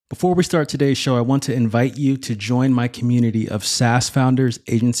Before we start today's show, I want to invite you to join my community of SaaS founders,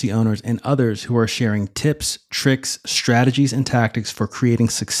 agency owners, and others who are sharing tips, tricks, strategies, and tactics for creating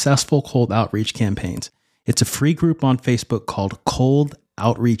successful cold outreach campaigns. It's a free group on Facebook called Cold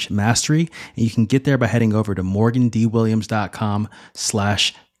Outreach Mastery, and you can get there by heading over to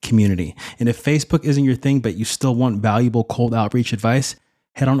morgandwilliams.com/community. And if Facebook isn't your thing, but you still want valuable cold outreach advice,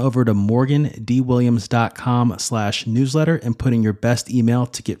 head on over to morgandwilliams.com/newsletter and put in your best email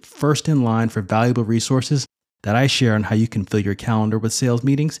to get first in line for valuable resources that I share on how you can fill your calendar with sales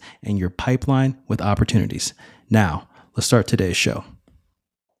meetings and your pipeline with opportunities. Now, let's start today's show.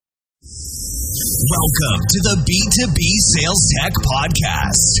 Welcome to the B2B Sales Tech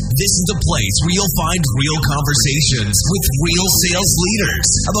Podcast. This is the place where you'll find real conversations with real sales leaders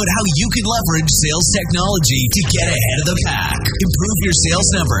about how you can leverage sales technology to get ahead of the pack. Improve your sales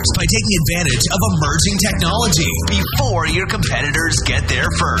numbers by taking advantage of emerging technology before your competitors get there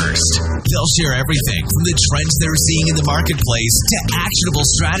first. They'll share everything from the trends they're seeing in the marketplace to actionable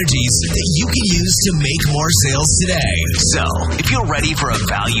strategies that you can use to make more sales today. So, if you're ready for a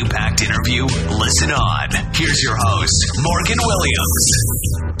value-packed interview, listen on. Here's your host, Morgan Williams.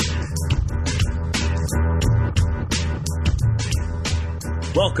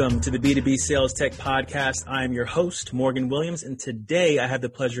 Welcome to the B2B Sales Tech Podcast. I am your host, Morgan Williams, and today I have the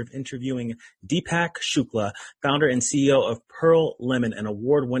pleasure of interviewing Deepak Shukla, founder and CEO of Pearl Lemon, an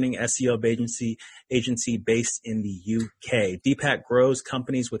award-winning SEO agency based in the UK. Deepak grows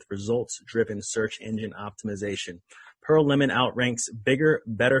companies with results-driven search engine optimization. Pearl Lemon outranks bigger,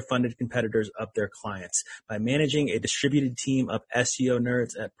 better-funded competitors of their clients. By managing a distributed team of SEO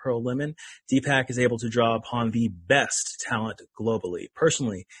nerds at Pearl Lemon, Deepak is able to draw upon the best talent globally.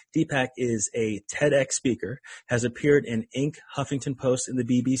 Personally, Deepak is a TEDx speaker, has appeared in Inc., Huffington Post, and the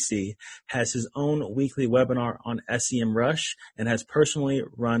BBC, has his own weekly webinar on SEMrush, and has personally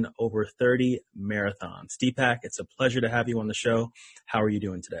run over 30 marathons. Deepak, it's a pleasure to have you on the show. How are you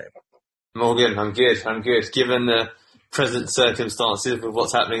doing today? Morgan, I'm good. Given the present circumstances with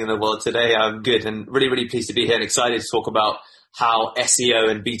what's happening in the world today, I'm good and really, really pleased to be here and excited to talk about how SEO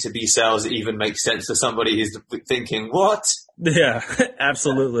and B2B sales even makes sense to somebody who's thinking, what? Yeah,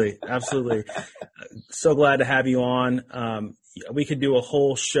 absolutely. Absolutely. So glad to have you on. We could do a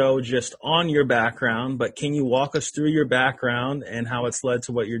whole show just on your background, but can you walk us through your background and how it's led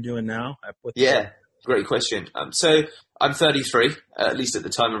to what you're doing now? Yeah, great question. So I'm 33, at least at the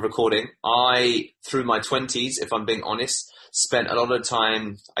time of recording. I, through my 20s, if I'm being honest, spent a lot of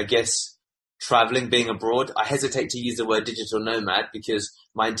time, I guess, traveling, being abroad. I hesitate to use the word digital nomad because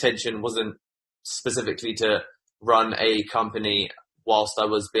my intention wasn't specifically to run a company whilst I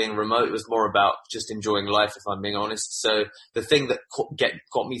was being remote. It was more about just enjoying life, if I'm being honest. So the thing that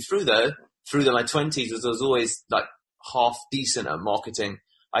got me through my 20s was I was always like half decent at marketing.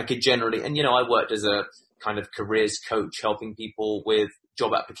 I could generally, and I worked as a kind of careers coach, helping people with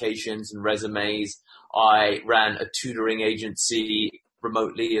job applications and resumes. I ran a tutoring agency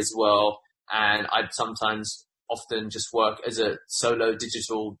remotely as well. And I'd often just work as a solo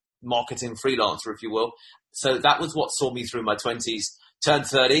digital marketing freelancer, if you will. So that was what saw me through my 20s. Turned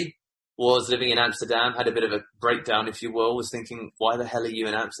 30, was living in Amsterdam, had a bit of a breakdown, if you will, was thinking, why the hell are you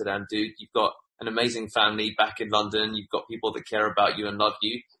in Amsterdam, dude? You've got an amazing family back in London. You've got people that care about you and love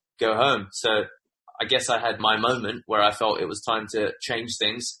you. Go home. So I guess I had my moment where I felt it was time to change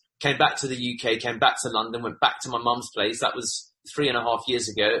things. Came back to the UK, came back to London, went back to my mum's place. That was 3.5 years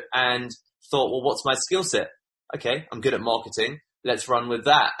ago, and thought, well, what's my skill set? Okay, I'm good at marketing. Let's run with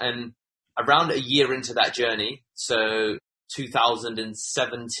that. And around a year into that journey, so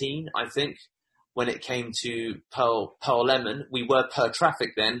 2017, I think, when it came to Pearl Lemon, we were per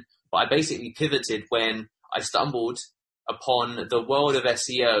traffic then, but I basically pivoted when I stumbled upon the world of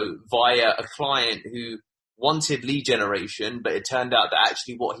SEO via a client who wanted lead generation, but it turned out that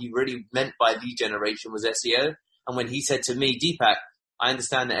actually what he really meant by lead generation was SEO. And when he said to me, Deepak, I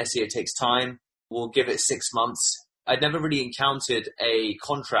understand that SEO takes time. We'll give it 6 months. I'd never really encountered a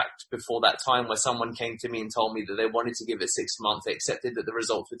contract before that time where someone came to me and told me that they wanted to give it 6 months. They accepted that the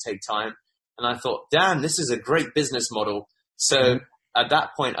results would take time. And I thought, damn, this is a great business model. So at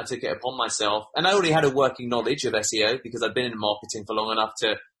that point, I took it upon myself, and I already had a working knowledge of SEO because I'd been in marketing for long enough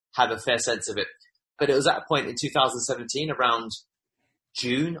to have a fair sense of it. But it was at a point in 2017, around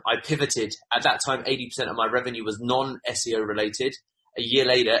June, I pivoted. At that time, 80% of my revenue was non-SEO related. A year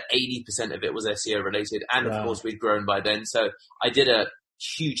later, 80% of it was SEO related. And of course, we'd grown by then. So I did a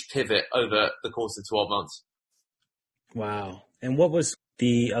huge pivot over the course of 12 months. Wow. And what was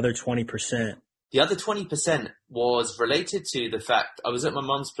the other 20%? The other 20% was related to the fact I was at my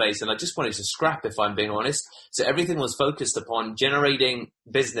mum's place and I just wanted to scrap, if I'm being honest. So everything was focused upon generating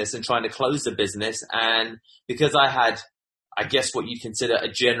business and trying to close the business. And because I had, I guess, what you'd consider a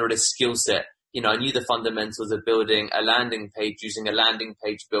generalist skill set, I knew the fundamentals of building a landing page using a landing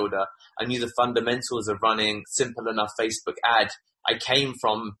page builder. I knew the fundamentals of running simple enough Facebook ad. I came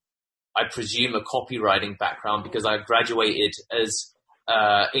from, I presume, a copywriting background because I graduated as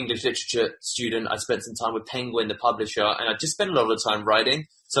English literature student. I spent some time with Penguin, the publisher, and I just spent a lot of the time writing.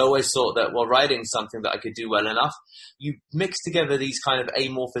 So I always thought that while writing something that I could do well enough, you mix together these kind of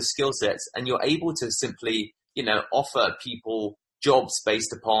amorphous skill sets and you're able to simply, offer people jobs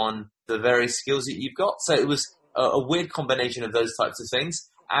based upon the various skills that you've got. So it was a weird combination of those types of things.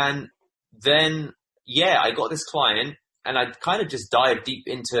 And then, I got this client and I kind of just dived deep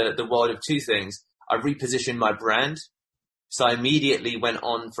into the world of two things. I repositioned my brand. So I immediately went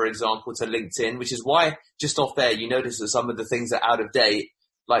on, for example, to LinkedIn, which is why just off there, you notice that some of the things are out of date.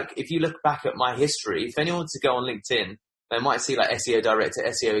 Like if you look back at my history, if anyone wants to go on LinkedIn, they might see like SEO director,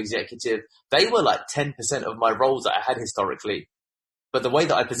 SEO executive. They were like 10% of my roles that I had historically. But the way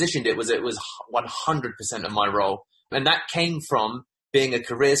that I positioned it was 100% of my role. And that came from being a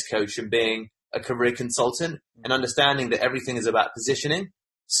careers coach and being a career consultant and understanding that everything is about positioning.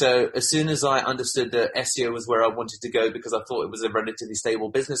 So as soon as I understood that SEO was where I wanted to go because I thought it was a relatively stable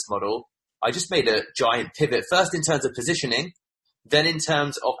business model, I just made a giant pivot, first in terms of positioning, then in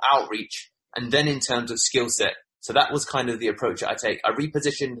terms of outreach, and then in terms of skill set. So that was kind of the approach that I take. I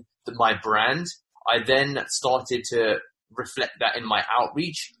repositioned my brand. I then started to reflect that in my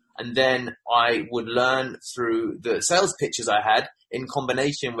outreach. And then I would learn through the sales pitches I had in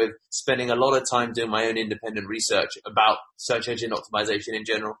combination with spending a lot of time doing my own independent research about search engine optimization in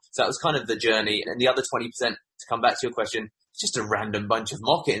general. So that was kind of the journey. And the other 20%, to come back to your question, it's just a random bunch of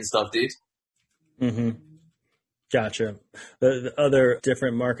marketing stuff, dude. Mm-hmm. Gotcha. The other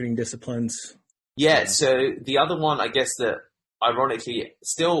different marketing disciplines. Yeah. So the other one, I guess, that ironically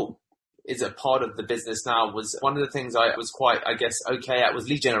still is a part of the business now was one of the things I was quite, I guess, okay at was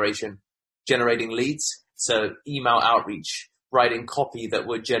lead generation, generating leads. So email outreach, writing copy that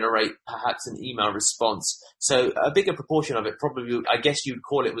would generate perhaps an email response. So a bigger proportion of it probably, I guess you'd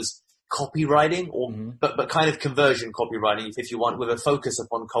call it was copywriting or, but kind of conversion copywriting, if you want, with a focus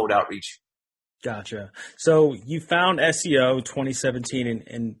upon cold outreach. Gotcha. So you found SEO 2017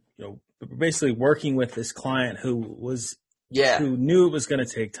 and basically working with this client who knew it was going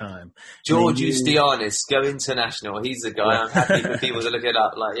to take time. George Ustianis, go international. He's the guy. I'm happy for people to look it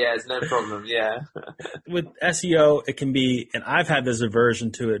up. Like, it's no problem. Yeah. With SEO, it can be, and I've had this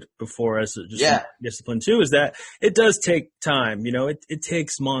aversion to it before as just a discipline too, is that it does take time. It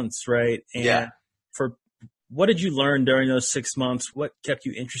takes months, right? And for what did you learn during those 6 months? What kept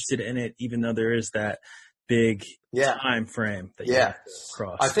you interested in it, even though there is that big time frame that you have to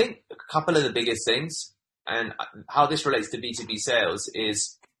cross? I think a couple of the biggest things, and how this relates to B2B sales,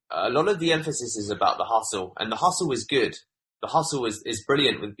 is a lot of the emphasis is about the hustle. And the hustle is good. The hustle is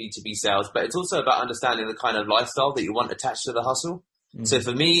brilliant with B2B sales, but it's also about understanding the kind of lifestyle that you want attached to the hustle. Mm-hmm. So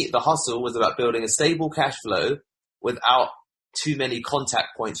for me, the hustle was about building a stable cash flow without too many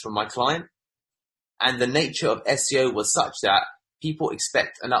contact points from my client. And the nature of SEO was such that people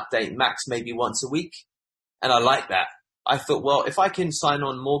expect an update max maybe once a week. And I like that. I thought, well, if I can sign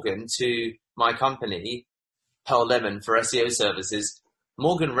on Morgan to my company, Pearl Lemon, for SEO services,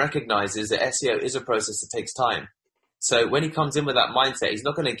 Morgan recognizes that SEO is a process that takes time. So when he comes in with that mindset, he's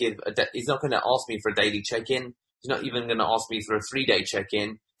not going to ask me for a daily check-in. He's not even going to ask me for a 3-day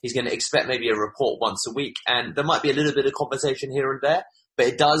check-in. He's going to expect maybe a report once a week. And there might be a little bit of conversation here and there, but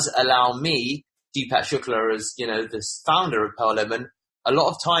it does allow me, Deepak Shukla, as the founder of Pearl Lemon, a lot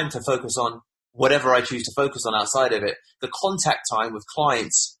of time to focus on whatever I choose to focus on outside of it. The contact time with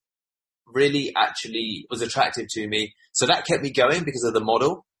clients really actually was attractive to me. So that kept me going because of the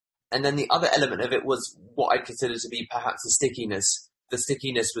model. And then the other element of it was what I consider to be perhaps the stickiness. The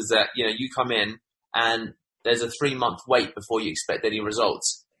stickiness was that, you come in and there's a 3-month wait before you expect any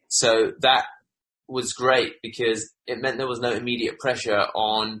results. So that was great because it meant there was no immediate pressure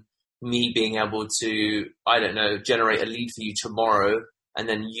on me being able to, generate a lead for you tomorrow, and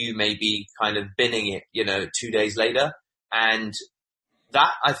then you may be kind of binning it, 2 days later. And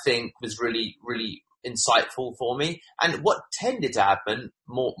that, I think, was really, really insightful for me. And what tended to happen,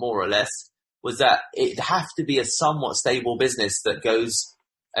 more or less, was that it have to be a somewhat stable business that goes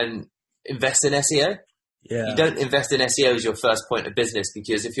and invests in SEO. Yeah. You don't invest in SEO as your first point of business,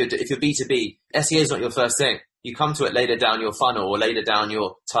 because if you're B2B, SEO is not your first thing. You come to it later down your funnel or later down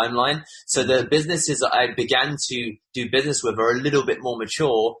your timeline. So the businesses that I began to do business with are a little bit more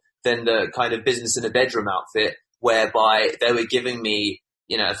mature, than the kind of business in a bedroom outfit, whereby they were giving me,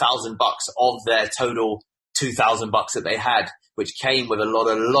 $1,000 of their total $2,000 that they had, which came with a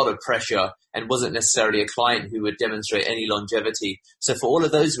lot of pressure and wasn't necessarily a client who would demonstrate any longevity. So for all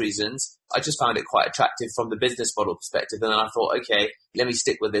of those reasons, I just found it quite attractive from the business model perspective. And then I thought, okay, let me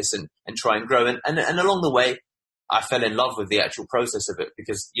stick with this and try and grow. And along the way, I fell in love with the actual process of it,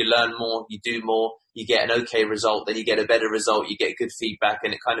 because you learn more, you do more, you get an okay result, then you get a better result, you get good feedback,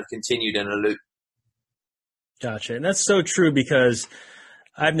 and it kind of continued in a loop. Gotcha. And that's so true, because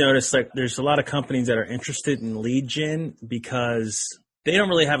I've noticed like there's a lot of companies that are interested in lead gen because they don't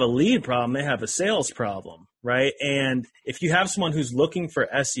really have a lead problem. They have a sales problem, right? And if you have someone who's looking for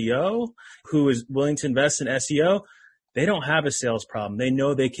SEO, who is willing to invest in SEO, they don't have a sales problem. They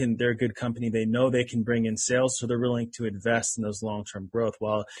know they're a good company. They know they can bring in sales, so they're willing to invest in those long-term growth.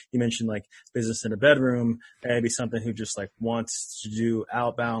 While you mentioned like business in a bedroom, maybe something who just like wants to do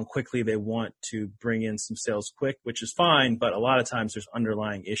outbound quickly. They want to bring in some sales quick, which is fine. But a lot of times there's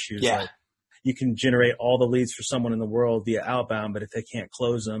underlying issues. Yeah. Like you can generate all the leads for someone in the world via outbound, but if they can't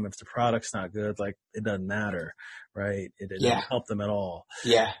close them, if the product's not good, like it doesn't matter, right? It doesn't help them at all.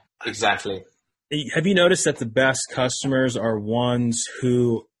 Yeah, exactly. Have you noticed that the best customers are ones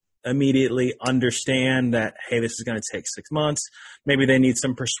who immediately understand that, hey, this is going to take 6 months, maybe they need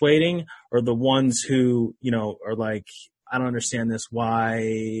some persuading, or the ones who, are like, I don't understand this. Why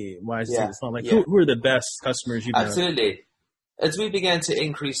is it? It's not like, who are the best customers you've noticed? Absolutely. As we began to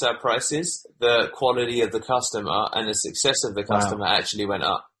increase our prices, the quality of the customer and the success of the customer actually went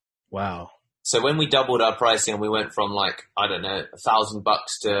up. Wow. So when we doubled our pricing, we went from like, I don't know, $1,000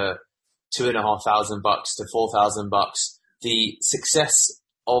 to $2,500 to $4,000. The success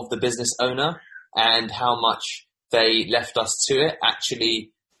of the business owner and how much they left us to it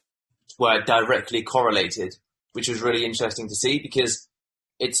actually were directly correlated, which was really interesting to see, because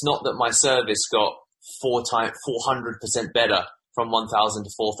it's not that my service got 400% better from 1,000 to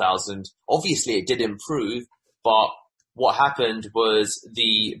 4,000. Obviously it did improve, but what happened was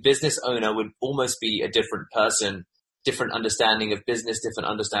the business owner would almost be a different person, different understanding of business, different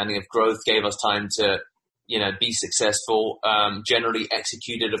understanding of growth, gave us time to, be successful, generally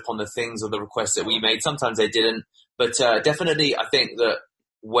executed upon the things or the requests that we made. Sometimes they didn't, but definitely I think that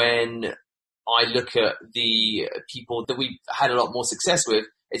when I look at the people that we had a lot more success with,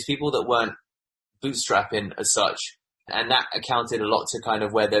 it's people that weren't bootstrapping as such. And that accounted a lot to kind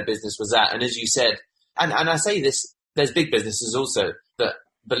of where their business was at. And as you said, and I say this, there's big businesses also that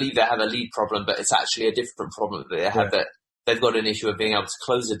believe they have a lead problem, but it's actually a different problem that they have, that they've got an issue of being able to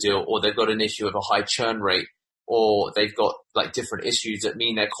close a deal, or they've got an issue of a high churn rate, or they've got like different issues that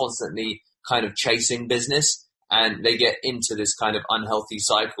mean they're constantly kind of chasing business, and they get into this kind of unhealthy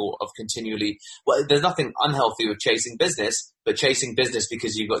cycle of continually, well, there's nothing unhealthy with chasing business, but chasing business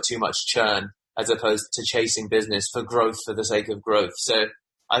because you've got too much churn, as opposed to chasing business for growth for the sake of growth. So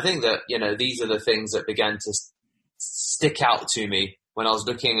I think that, these are the things that began to stick out to me when I was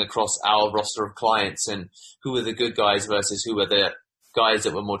looking across our roster of clients and who were the good guys versus who were the guys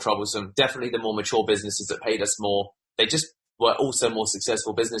that were more troublesome. Definitely the more mature businesses that paid us more, they just were also more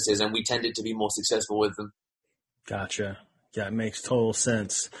successful businesses, and we tended to be more successful with them. Gotcha. Yeah, it makes total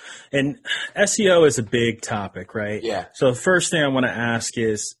sense. And SEO is a big topic, right? Yeah. So the first thing I want to ask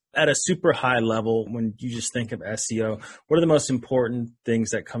is, at a super high level, when you just think of SEO, what are the most important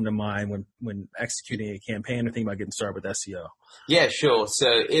things that come to mind when executing a campaign or thinking about getting started with SEO? Yeah, sure. So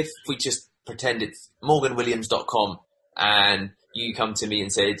if we just pretend it's morganwilliams.com and you come to me and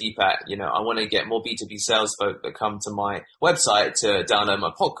say, Deepak, I want to get more B2B sales folk that come to my website to download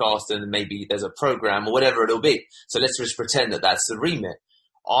my podcast, and maybe there's a program or whatever it'll be. So let's just pretend that that's the remit.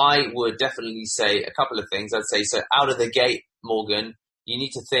 I would definitely say a couple of things. I'd say, so out of the gate, Morgan, you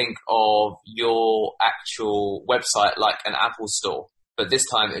need to think of your actual website like an Apple store, but this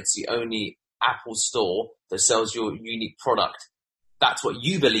time it's the only Apple store that sells your unique product. That's what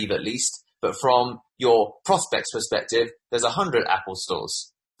you believe, at least. But from your prospect's perspective, there's 100 Apple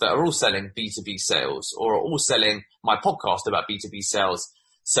stores that are all selling B2B sales, or are all selling my podcast about B2B sales.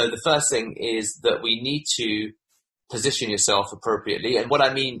 So the first thing is that we need to position yourself appropriately. And what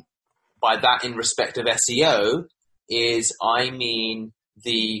I mean by that in respect of SEO is, I mean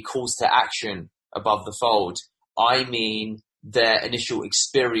the calls to action above the fold. I mean their initial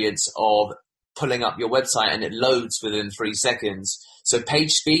experience of pulling up your website and it loads within 3 seconds. So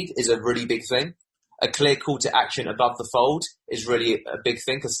page speed is a really big thing. A clear call to action above the fold is really a big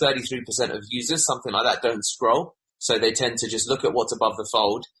thing, because 33% of users, something like that, don't scroll. So they tend to just look at what's above the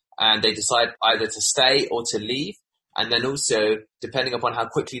fold and they decide either to stay or to leave. And then also, depending upon how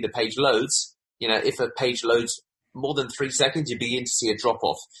quickly the page loads, if a page loads more than 3 seconds, you begin to see a drop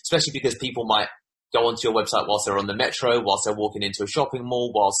off, especially because people might go onto your website whilst they're on the metro, whilst they're walking into a shopping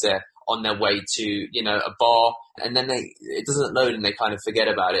mall, whilst they're on their way to, a bar, and then it doesn't load and they kind of forget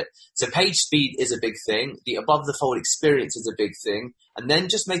about it. So page speed is a big thing. The above the fold experience is a big thing. And then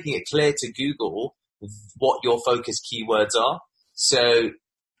just making it clear to Google what your focus keywords are. So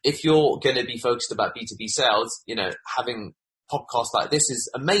if you're going to be focused about B2B sales, having podcasts like this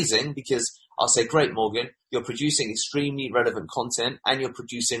is amazing, because I'll say, great, Morgan, you're producing extremely relevant content and you're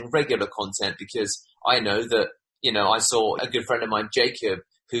producing regular content, because I know that, I saw a good friend of mine, Jacob,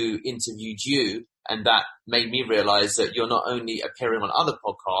 who interviewed you, and that made me realize that you're not only appearing on other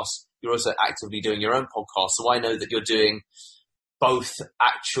podcasts, you're also actively doing your own podcast. So I know that you're doing both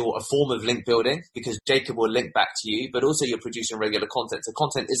a form of link building, because Jacob will link back to you, but also you're producing regular content. So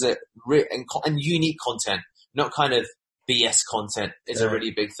content is and unique content, not kind of BS content, is a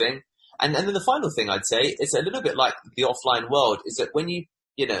really big thing. And then the final thing I'd say, it's a little bit like the offline world, is that when you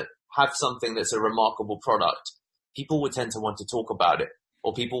have something that's a remarkable product, people would tend to want to talk about it.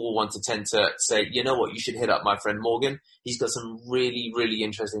 Or people will tend to say, you know what, you should hit up my friend Morgan. He's got some really, really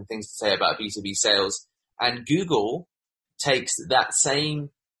interesting things to say about B2B sales. And Google takes that same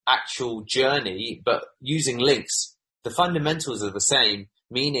actual journey, but using links. The fundamentals are the same,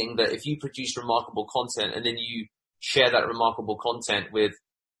 meaning that if you produce remarkable content and then you share that remarkable content with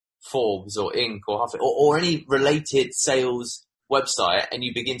Forbes or Inc. or any related sales website, and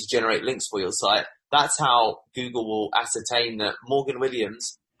you begin to generate links for your site, that's how Google will ascertain that Morgan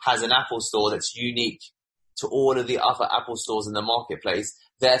Williams has an Apple store that's unique to all of the other Apple stores in the marketplace.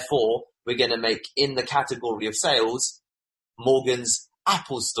 Therefore, we're going to make, in the category of sales, Morgan's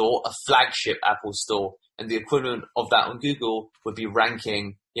Apple store a flagship Apple store. And the equivalent of that on Google would be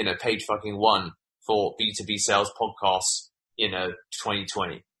ranking, page fucking 1 for B2B sales podcasts,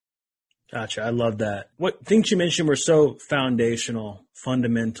 2020. Gotcha. I love that. What things you mentioned were so foundational,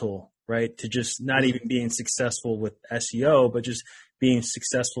 fundamental, right? To just not even being successful with SEO, but just being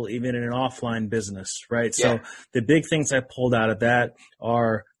successful even in an offline business, right? Yeah. So the big things I pulled out of that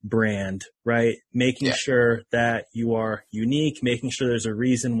are brand, right? Making sure that you are unique, making sure there's a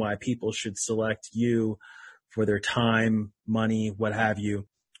reason why people should select you for their time, money, what have you,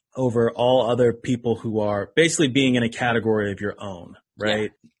 over all other people who are basically being in a category of your own,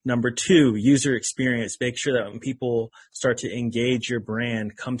 right? Yeah. Number 2, user experience. Make sure that when people start to engage your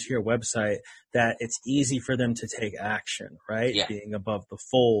brand, come to your website, that it's easy for them to take action, right? Yeah. Being above the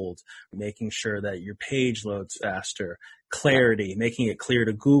fold, making sure that your page loads faster, clarity, making it clear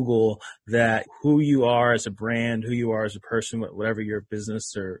to Google that who you are as a brand, who you are as a person, whatever your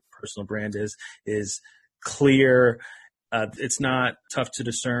business or personal brand is clear. It's not tough to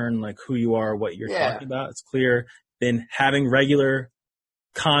discern like who you are, what you're talking about. It's clear. Then having regular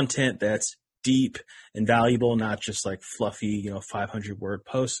content that's deep and valuable, not just like fluffy, 500-word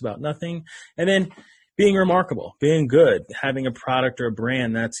posts about nothing. And then being remarkable, being good, having a product or a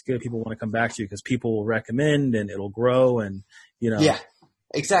brand that's good. People want to come back to you because people will recommend and it'll grow and, Yeah,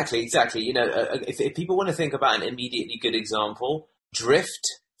 exactly. If people want to think about an immediately good example,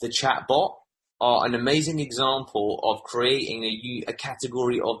 Drift, the chatbot, are an amazing example of creating a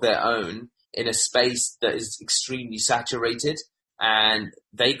category of their own in a space that is extremely saturated. And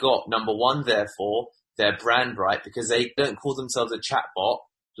they got, number 1, therefore, their brand right, because they don't call themselves a chatbot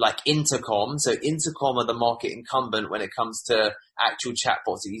like Intercom. So Intercom are the market incumbent when it comes to actual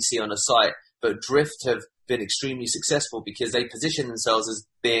chatbots that you see on a site. But Drift have been extremely successful because they position themselves as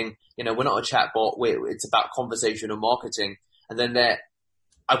being, we're not a chatbot. It's about conversational marketing. And then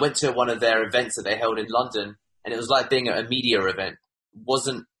I went to one of their events that they held in London, and it was like being at a media event. It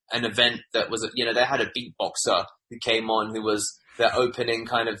wasn't an event that was, they had a beatboxer who came on who was their opening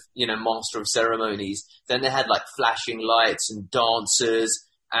kind of, master of ceremonies. Then they had like flashing lights and dancers,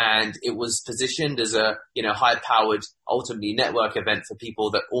 and it was positioned as a, high-powered, ultimately network event for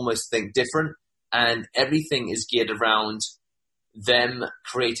people that almost think different. And everything is geared around them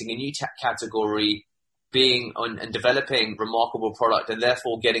creating a new category, being on and developing remarkable product, and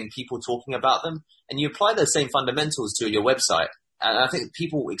therefore getting people talking about them. And you apply those same fundamentals to your website. And I think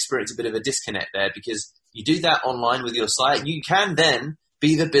people experience a bit of a disconnect there, because you do that online with your site, you can then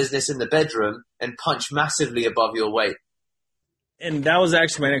be the business in the bedroom and punch massively above your weight. And that was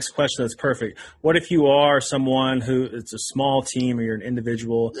actually my next question. That's perfect. What if you are someone who it's a small team or you're an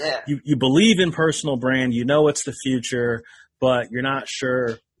individual, you believe in personal brand, it's the future, but you're not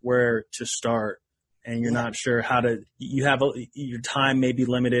sure where to start, and you're not sure how to, your time may be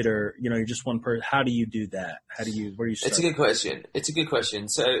limited, or, you're just one person. How do you do that? Where do you start? It's a good question.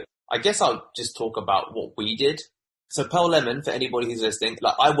 So I guess I'll just talk about what we did. So Pearl Lemon, for anybody who's listening,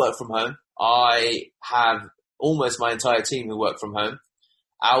 like I work from home. I have almost my entire team who work from home.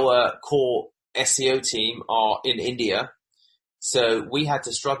 Our core SEO team are in India. So we had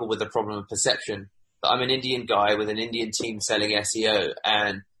to struggle with the problem of perception. I'm an Indian guy with an Indian team selling SEO,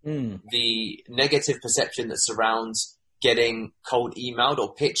 and the negative perception that surrounds getting cold emailed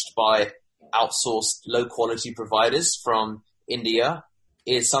or pitched by outsourced low quality providers from India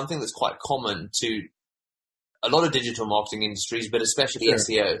is something that's quite common to a lot of digital marketing industries, but especially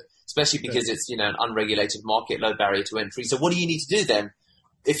SEO, especially because it's, an unregulated market, low barrier to entry. So what do you need to do then?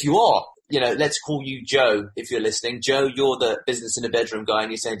 If you are, let's call you Joe, if you're listening. Joe, you're the business in the bedroom guy,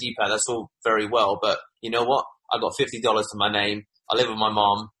 and you're saying, Deepak, that's all very well, but you know what? I've got $50 to my name. I live with my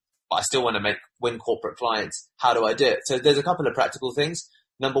mom, but I still want to win corporate clients. How do I do it? So there's a couple of practical things.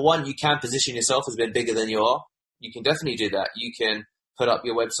 Number one, you can position yourself as being bigger than you are. You can definitely do that. You can put up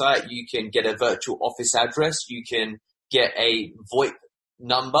your website. You can get a virtual office address. You can get a VoIP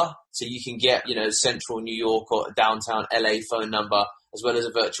number. So you can get, central New York or downtown LA phone number, as well as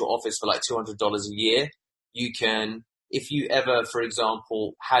a virtual office for like $200 a year. You can, if you ever, for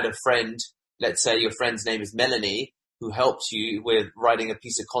example, had a friend, let's say your friend's name is Melanie, who helps you with writing a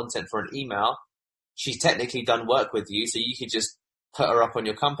piece of content for an email, she's technically done work with you. So you could just put her up on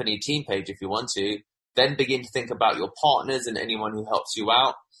your company team page if you want to, then begin to think about your partners and anyone who helps you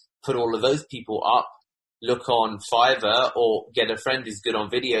out, put all of those people up, look on Fiverr or get a friend who's good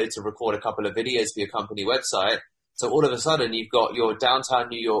on video to record a couple of videos for your company website. So all of a sudden you've got your downtown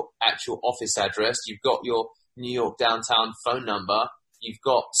New York actual office address, you've got your New York downtown phone number, you've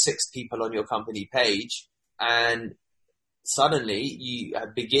got 6 people on your company page, and suddenly you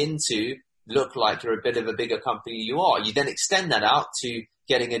begin to look like you're a bit of a bigger company you are. You then extend that out to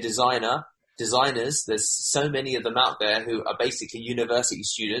getting a designers. There's so many of them out there who are basically university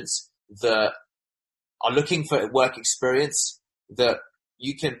students that are looking for work experience, that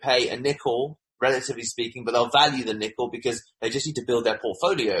you can pay a nickel, relatively speaking, but they'll value the nickel because they just need to build their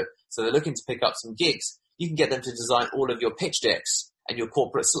portfolio. So they're looking to pick up some gigs. You can get them to design all of your pitch decks and your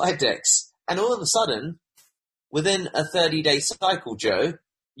corporate slide decks. And all of a sudden, within a 30-day cycle, Joe,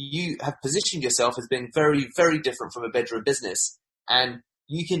 you have positioned yourself as being very, very different from a bedroom business. And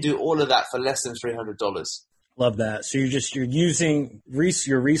you can do all of that for less than $300. Love that. So you're using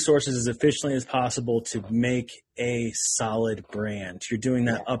your resources as efficiently as possible to make a solid brand. You're doing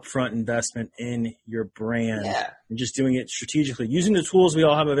that upfront investment in your brand. Yeah. You're just doing it strategically, using the tools we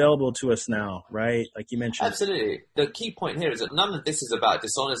all have available to us now, right? Like you mentioned. Absolutely. The key point here is that none of this is about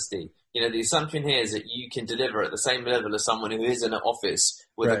dishonesty. The assumption here is that you can deliver at the same level as someone who is in an office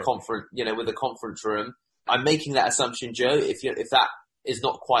with a conference room. I'm making that assumption, Joe. If that is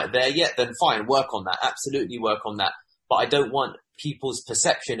not quite there yet, then fine, work on that. Absolutely work on that. But I don't want people's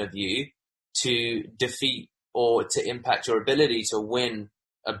perception of you to defeat or to impact your ability to win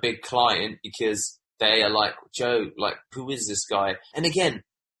a big client because they are like, Joe, like, who is this guy? And again,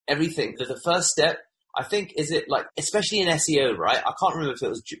 everything. The first step, I think, is it like, especially in SEO, right? I can't remember if it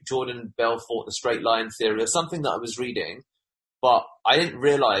was Jordan Belfort, the straight line theory, or something that I was reading, but I didn't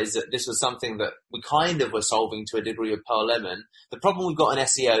realize that this was something that we kind of were solving to a degree with Pearl Lemon. The problem we've got in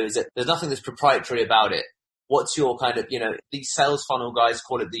SEO is that there's nothing that's proprietary about it. What's your kind of, these sales funnel guys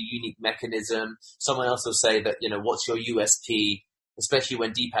call it the unique mechanism. Someone else will say that, what's your USP, especially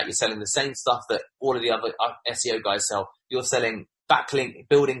when Deepak, you're selling the same stuff that all of the other SEO guys sell. You're selling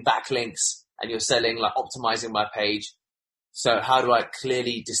building backlinks, and you're selling like optimizing my page. So how do I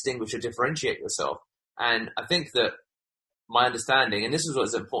clearly distinguish or differentiate yourself? And I think that my understanding, and this is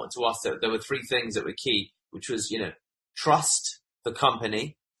what's important to us, that there were 3 things that were key, which was, trust the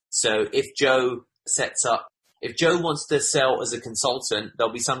company. So if Joe wants to sell as a consultant,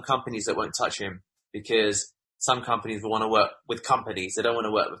 there'll be some companies that won't touch him because some companies will want to work with companies. They don't want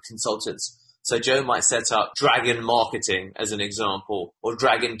to work with consultants. So Joe might set up Dragon Marketing as an example, or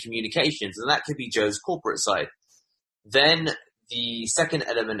Dragon Communications, and that could be Joe's corporate side. Then the second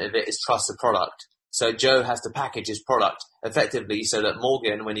element of it is trust the product. So Joe has to package his product effectively so that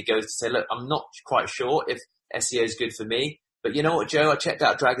Morgan, when he goes to say, look, I'm not quite sure if SEO is good for me, but you know what, Joe, I checked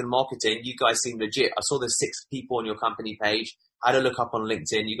out Dragon Marketing. You guys seem legit. I saw there's 6 people on your company page. I had a look up on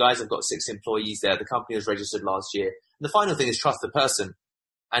LinkedIn. You guys have got 6 employees there. The company was registered last year. And the final thing is trust the person.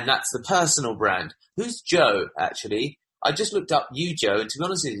 And that's the personal brand. Who's Joe, actually? I just looked up you, Joe, and to be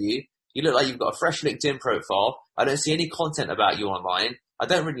honest with you, you look like you've got a fresh LinkedIn profile. I don't see any content about you online. I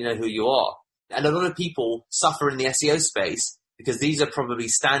don't really know who you are. And a lot of people suffer in the SEO space because these are probably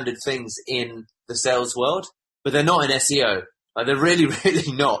standard things in the sales world, but they're not in SEO. Like, they're really,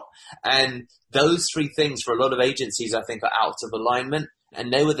 really not. And those 3 things for a lot of agencies, I think, are out of alignment.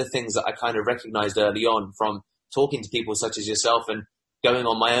 And they were the things that I kind of recognized early on from talking to people such as yourself and going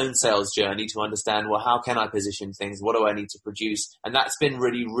on my own sales journey to understand, well, how can I position things? What do I need to produce? And that's been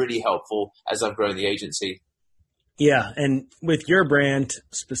really, really helpful as I've grown the agency. Yeah. And with your brand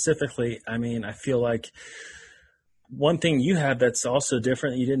specifically, I mean, I feel like one thing you have that's also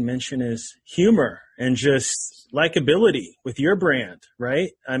different that you didn't mention is humor and just likability with your brand,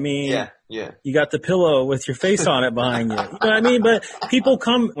 right? I mean, yeah. You got the pillow with your face on it behind you. You know what I mean? But people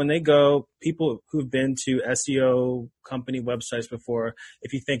come when they go, people who've been to SEO company websites before,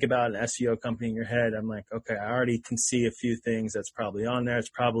 if you think about an SEO company in your head, I'm like, okay, I already can see a few things that's probably on there. It's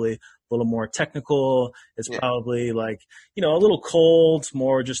probably a little more technical. It's probably like, you know, a little cold,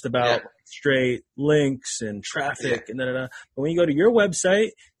 more just about straight links and traffic and da-da-da. But when you go to your website,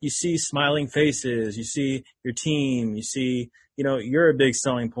 you see smiling faces, you see your team, you see, you know, you're a big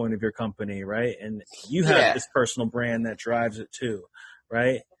selling point of your company, right? And you have this personal brand that drives it too,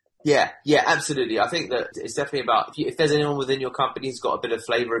 right? Yeah, absolutely. I think that it's definitely about, if there's anyone within your company who's got a bit of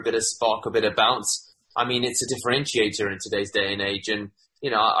flavor, a bit of spark, a bit of bounce, I mean, it's a differentiator in today's day and age. And,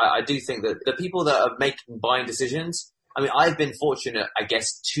 you know, I do think that the people that are making buying decisions, I mean, I've been fortunate, I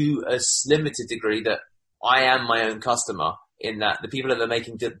guess, to a limited degree that I am my own customer, in that the people that are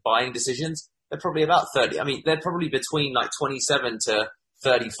making buying decisions, they're probably about 30. I mean, they're probably between like 27 to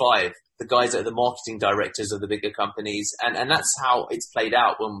 35, the guys that are the marketing directors of the bigger companies. And that's how it's played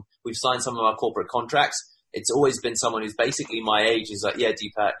out when we've signed some of our corporate contracts. It's always been someone who's basically my age, is like, yeah,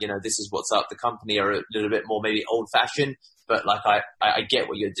 Deepak, you know, this is what's up. The company are a little bit more maybe old fashioned, but like I get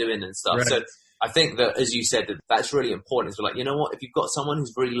what you're doing and stuff. Right. So I think that, as you said, that's really important. Is we're like, you know what, if you've got someone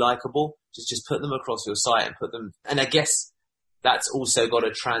who's really likable, just put them across your site and put them. And I guess that's also got to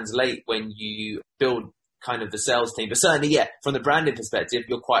translate when you build kind of the sales team. But certainly, from the branding perspective,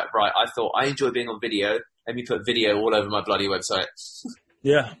 you're quite right. I thought, I enjoy being on video. Let me put video all over my bloody website.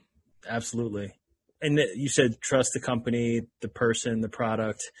 Yeah, absolutely. And you said trust the company, the person, the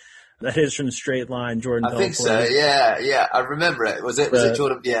product. That is from Straight Line, Jordan Belfort. I think so, yeah. I remember it. Was it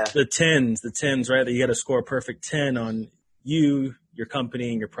Jordan? Yeah. The 10s, right? That you got to score a perfect 10 on you, your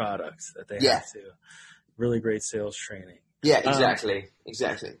company, and your products that they have to. Really great sales training. Yeah, exactly.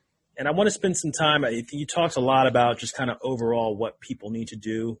 And I want to spend some time. You talked a lot about just kind of overall what people need to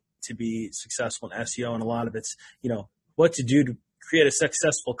do to be successful in SEO, and a lot of it's, you know, what to do to create a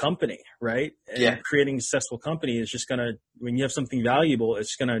successful company, right? And creating a successful company is just going to, when you have something valuable,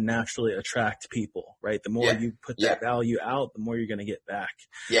 it's going to naturally attract people, right? The more you put that value out, the more you're going to get back.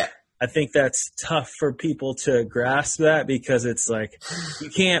 Yeah. I think that's tough for people to grasp that, because it's like, you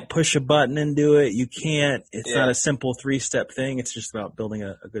can't push a button and do it. You can't, it's not a simple 3-step thing. It's just about building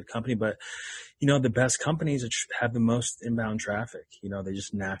a good company. But, you know, the best companies have the most inbound traffic. You know, they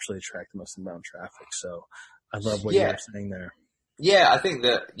just naturally attract the most inbound traffic. So I love what you're saying there. Yeah, I think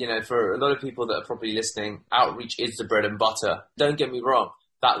that, you know, for a lot of people that are probably listening, outreach is the bread and butter. Don't get me wrong.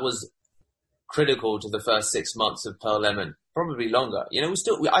 That was critical to the first 6 months of Pearl Lemon, probably longer. You know,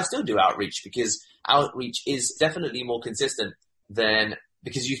 I still do outreach, because outreach is definitely more consistent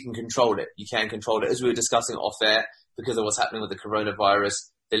because you can control it. You can control it. As we were discussing off air, because of what's happening with the coronavirus,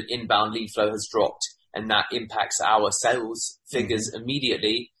 the inbound lead flow has dropped, and that impacts our sales figures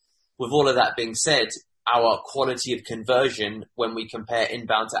immediately. With all of that being said, our quality of conversion when we compare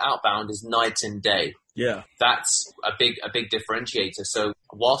inbound to outbound is night and day. Yeah. That's a big differentiator. So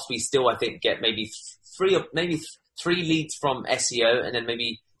whilst we still, I think, get maybe three leads from SEO and then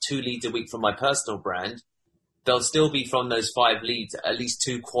maybe 2 leads a week from my personal brand, there'll still be from those 5 leads at least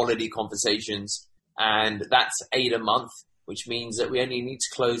 2 quality conversations. And that's 8 a month, which means that we only need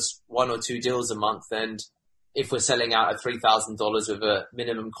to close 1 or 2 deals a month. And if we're selling out at $3,000 with a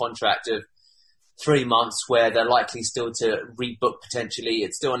minimum contract of 3 months, where they're likely still to rebook potentially,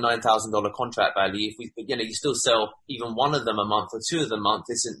 it's still a $9,000 contract value. If you still sell even 1 of them a month or 2 of them a month,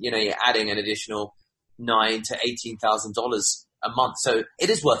 you're adding an additional $9,000 to $18,000 a month. So it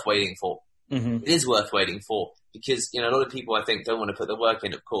is worth waiting for. Mm-hmm. It is worth waiting for, because, a lot of people, I think, don't want to put the work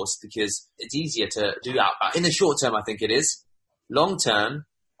in, of course, because it's easier to do outbound. In the short term, I think it is. Long term,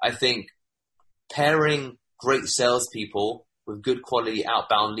 I think pairing great salespeople with good quality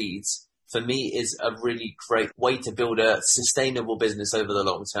outbound leads, for me, is a really great way to build a sustainable business over the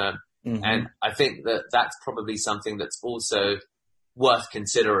long term. Mm-hmm. And I think that that's probably something that's also worth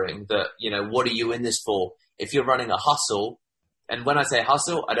considering, that, what are you in this for? If you're running a hustle, and when I say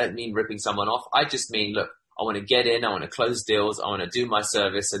hustle, I don't mean ripping someone off. I just mean, look, I want to get in, I want to close deals, I want to do my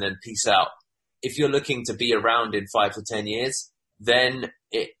service, and then peace out. If you're looking to be around in 5 to 10 years, then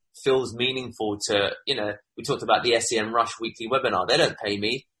it feels meaningful to, we talked about the SEM Rush weekly webinar. They don't pay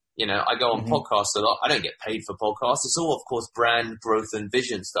me. I go on podcasts a lot. I don't get paid for podcasts. It's all, of course, brand growth and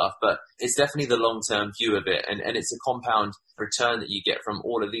vision stuff, but it's definitely the long-term view of it. And it's a compound return that you get from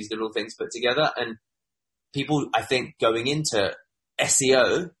all of these little things put together. And people, I think, going into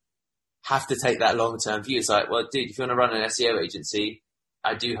SEO have to take that long-term view. It's like, well, dude, if you want to run an SEO agency,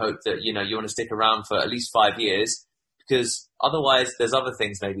 I do hope that, you want to stick around for at least 5 years, because otherwise there's other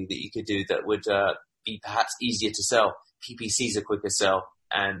things maybe that you could do that would be perhaps easier to sell. PPC's a quicker sell,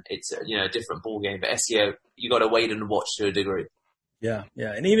 and it's a different ball game. But SEO, you got to wait and watch to a degree. Yeah.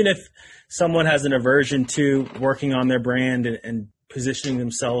 And even if someone has an aversion to working on their brand and positioning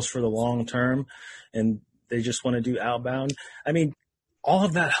themselves for the long term, and they just want to do outbound, I mean, all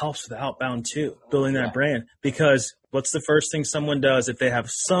of that helps with outbound too, building that brand. Because what's the first thing someone does if they have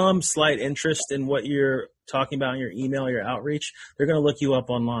some slight interest in what you're talking about in your email, your outreach? They're going to look you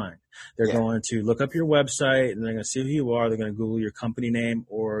up online. They're going to look up your website, and they're going to see who you are. They're going to Google your company name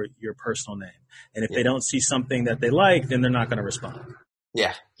or your personal name. And if they don't see something that they like, then they're not going to respond.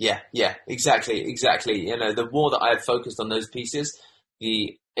 Yeah, exactly. The more that I have focused on those pieces,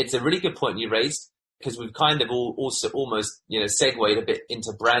 it's a really good point you raised, because we've kind of also almost, segued a bit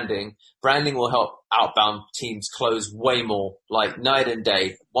into branding. Branding will help outbound teams close way more, like night and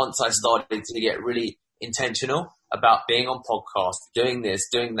day. Once I started to get really intentional about being on podcasts, doing this,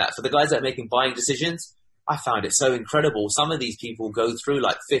 doing that. For the guys that are making buying decisions, I found it so incredible. Some of these people go through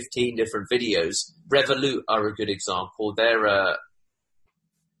like 15 different videos. Revolut are a good example. They're a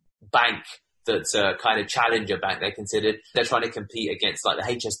bank that's a kind of challenger bank, they're considered. They're trying to compete against like the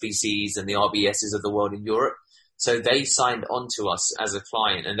HSBCs and the RBSs of the world in Europe. So they signed on to us as a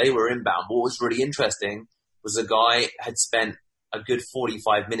client, and they were inbound. What was really interesting was a guy had spent a good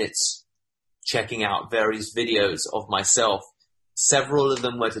 45 minutes checking out various videos of myself. Several of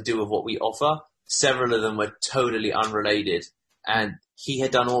them were to do with what we offer. Several of them were totally unrelated. And he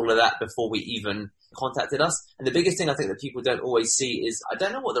had done all of that before we even contacted us. And the biggest thing I think that people don't always see is, I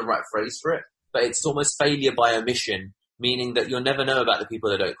don't know what the right phrase for it, but it's almost failure by omission, meaning that you'll never know about the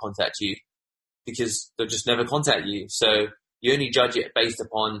people that don't contact you because they'll just never contact you. So you only judge it based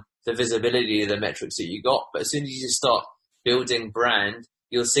upon the visibility of the metrics that you got. But as soon as you start building brand,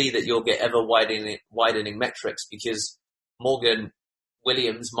 you'll see that you'll get ever widening metrics, because Morgan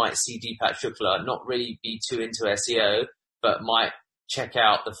Williams might see Deepak Shukla not really be too into SEO, but might check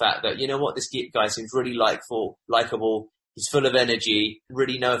out the fact that, this guy seems really likable. He's full of energy.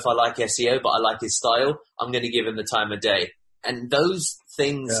 Really know if I like SEO, but I like his style. I'm going to give him the time of day. And those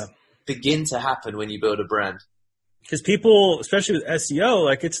things begin to happen when you build a brand. Because people, especially with SEO,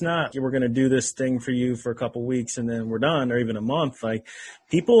 like, it's not, we're going to do this thing for you for a couple weeks and then we're done, or even a month. Like,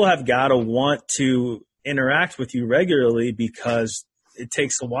 people have got to want to interact with you regularly, because it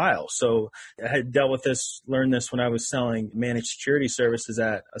takes a while. So I had dealt with this, learned this when I was selling managed security services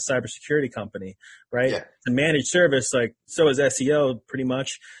at a cybersecurity company, right? Yeah. The managed service, like, so is SEO pretty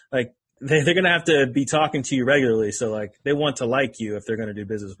much. Like, they're going to have to be talking to you regularly. So, like, they want to like you if they're going to do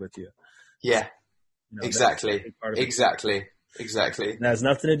business with you. Yeah, exactly. It has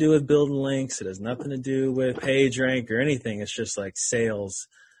nothing to do with building links. It has nothing to do with PageRank or anything. It's just like sales.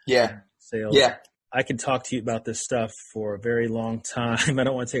 Yeah. Sales. Yeah. I can talk to you about this stuff for a very long time. I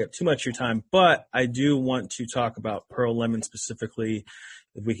don't want to take up too much of your time, but I do want to talk about Pearl Lemon specifically.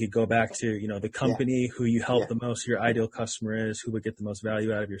 If we could go back to, the company, who you help the most, who your ideal customer is, who would get the most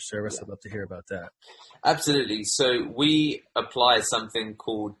value out of your service. I'd love to hear about that. Absolutely. So we apply something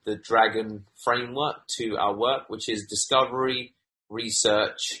called the Dragon framework to our work, which is discovery,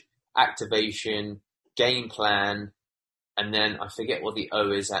 research, activation, game plan, and then I forget what the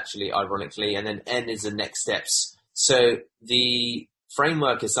O is actually, ironically, and then N is the next steps. So the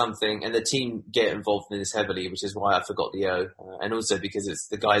framework is something, and the team get involved in this heavily, which is why I forgot the O, and also because it's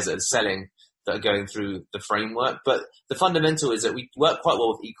the guys that are selling that are going through the framework. But the fundamental is that we work quite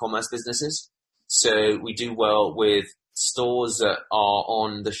well with e-commerce businesses. So we do well with stores that are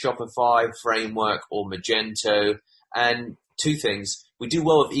on the Shopify framework or Magento. And two things, we do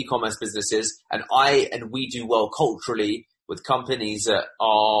well with e-commerce businesses, and we do well culturally with companies that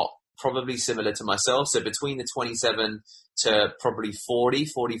are probably similar to myself. So between the 27 to probably 40,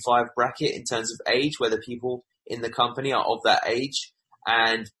 45 bracket in terms of age, where the people in the company are of that age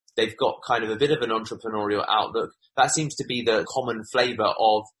and they've got kind of a bit of an entrepreneurial outlook. That seems to be the common flavor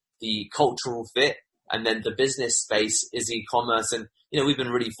of the cultural fit. And then the business space is e-commerce. And, we've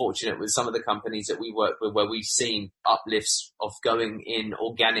been really fortunate with some of the companies that we work with where we've seen uplifts of going in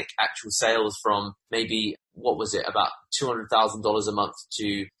organic actual sales from maybe, about $200,000 a month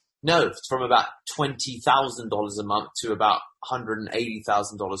to No, it's from about $20,000 a month to about $180,000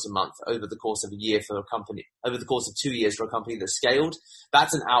 a month over the course of a year for a company, over the course of 2 years for a company that scaled.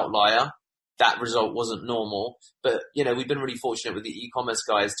 That's an outlier. That result wasn't normal, but we've been really fortunate with the e-commerce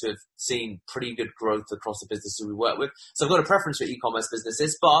guys to have seen pretty good growth across the businesses we work with. So I've got a preference for e-commerce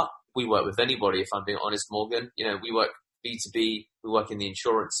businesses, but we work with anybody, if I'm being honest, Morgan. We work B2B, we work in the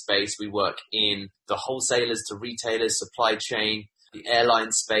insurance space, we work in the wholesalers to retailers, supply chain, the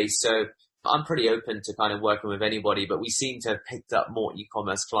airline space. So I'm pretty open to kind of working with anybody, but we seem to have picked up more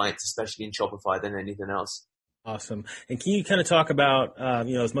e-commerce clients, especially in Shopify, than anything else. Awesome. And can you kind of talk about,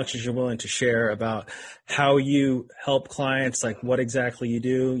 as much as you're willing to share about how you help clients, like what exactly you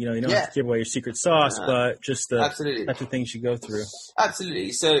do? You don't have to give away your secret sauce, but just the type of things you go through.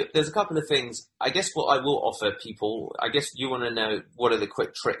 Absolutely. So there's a couple of things. I guess what I will offer people, I guess you want to know what are the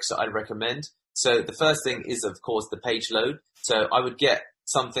quick tricks that I'd recommend. So the first thing is, of course, the page load. So I would get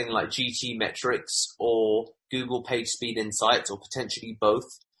something like GTmetrix or Google PageSpeed Insights, or potentially both,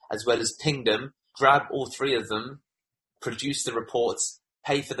 as well as Pingdom. Grab all three of them, produce the reports,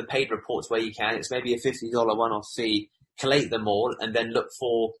 pay for the paid reports where you can. It's maybe a $50 one-off fee. Collate them all, and then look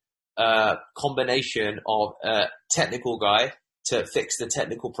for a combination of a technical guy to fix the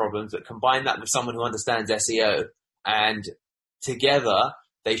technical problems, but combine that with someone who understands SEO, and together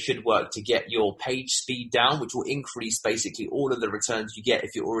they should work to get your page speed down, which will increase basically all of the returns you get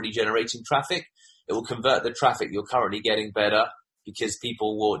if you're already generating traffic. It will convert the traffic you're currently getting better, because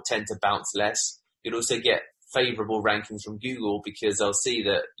people will tend to bounce less. You'll also get favorable rankings from Google because they'll see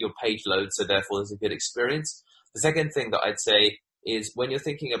that your page loads, so therefore there's a good experience. The second thing that I'd say is, when you're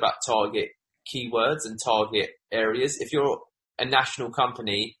thinking about target keywords and target areas, if you're a national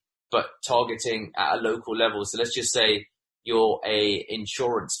company but targeting at a local level, so let's just say you're a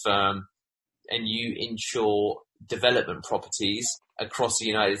insurance firm and you insure development properties across the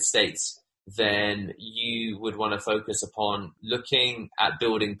United States, then you would want to focus upon looking at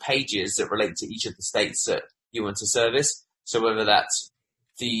building pages that relate to each of the states that you want to service. So whether that's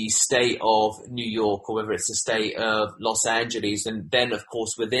the state of New York or whether it's the state of Los Angeles, and then of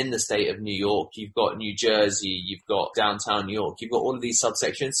course within the state of New York, you've got New Jersey, you've got downtown New York, you've got all of these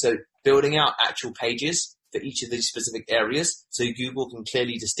subsections. So building out actual pages for each of these specific areas, so Google can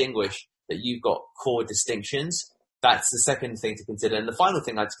clearly distinguish that you've got core distinctions. That's the second thing to consider. And the final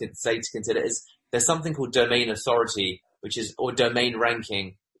thing I'd say to consider is, there's something called domain authority, or domain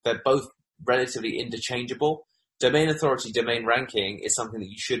ranking. They're both relatively interchangeable. Domain authority, domain ranking is something that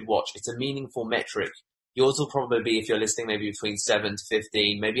you should watch. It's a meaningful metric. Yours will probably be, if you're listing maybe between 7 to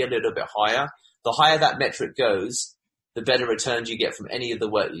 15, maybe a little bit higher. The higher that metric goes, the better returns you get from any of the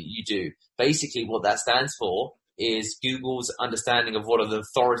work that you do. Basically, what that stands for is Google's understanding of what an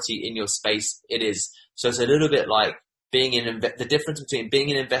authority in your space it is. So it's a little bit like the difference between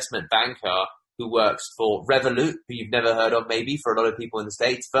being an investment banker who works for Revolut, who you've never heard of maybe for a lot of people in the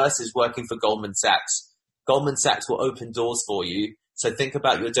States, versus working for Goldman Sachs. Goldman Sachs will open doors for you. So think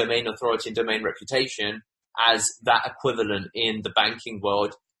about your domain authority and domain reputation as that equivalent in the banking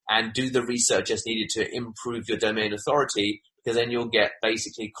world, and do the research as needed to improve your domain authority, because then you'll get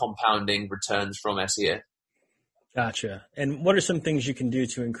basically compounding returns from SEO. Gotcha. And what are some things you can do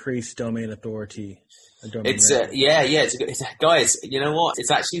to increase domain authority? Guys, you know what? It's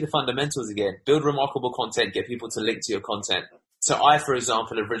actually the fundamentals again. Build remarkable content, get people to link to your content. So I, for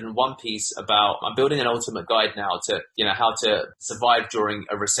example, have written one piece about, I'm building an ultimate guide now to, how to survive during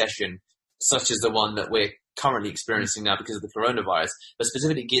a recession, such as the one that we're currently experiencing now because of the coronavirus, but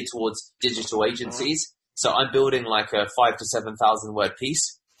specifically geared towards digital agencies. So I'm building like a 5,000 to 7,000 word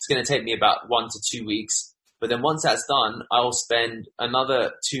piece. It's going to take me about 1 to 2 weeks. But then once that's done, I'll spend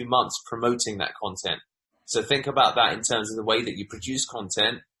another 2 months promoting that content. So think about that in terms of the way that you produce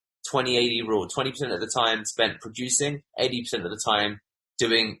content. 20-80 rule, 20% of the time spent producing, 80% of the time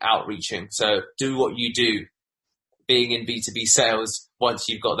doing outreaching. So do what you do, being in B2B sales, once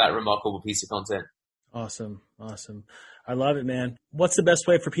you've got that remarkable piece of content. Awesome. I love it, man. What's the best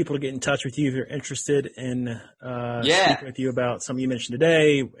way for people to get in touch with you if you're interested in speaking with you about something you mentioned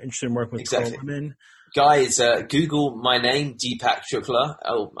today, interested in working with Pearl Lemon? Guys, Google my name, Deepak Shukla.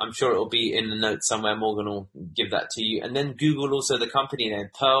 I'm sure it'll be in the notes somewhere. Morgan will give that to you. And then Google also the company name,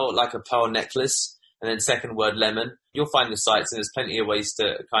 Pearl, like a pearl necklace, and then second word lemon. You'll find the sites, and there's plenty of ways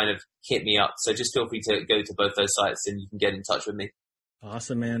to kind of hit me up. So just feel free to go to both those sites and you can get in touch with me.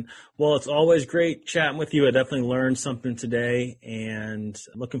 Awesome, man. Well, it's always great chatting with you. I definitely learned something today, and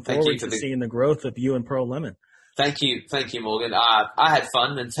looking forward to seeing the growth of you and Pearl Lemon. Thank you, Morgan. I had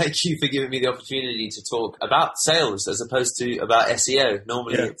fun, and thank you for giving me the opportunity to talk about sales as opposed to about SEO.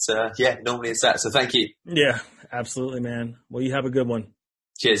 Normally it's that. So thank you. Yeah, absolutely, man. Well, you have a good one.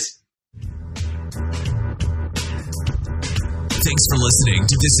 Cheers. Thanks for listening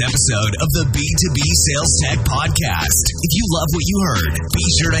to this episode of the B2B Sales Tech Podcast. If you love what you heard, be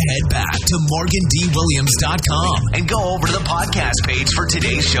sure to head back to morgandwilliams.com and go over to the podcast page for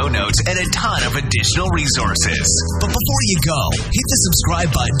today's show notes and a ton of additional resources. But before you go, hit the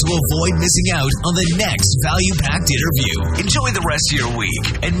subscribe button to avoid missing out on the next value-packed interview. Enjoy the rest of your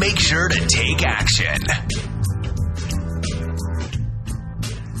week and make sure to take action.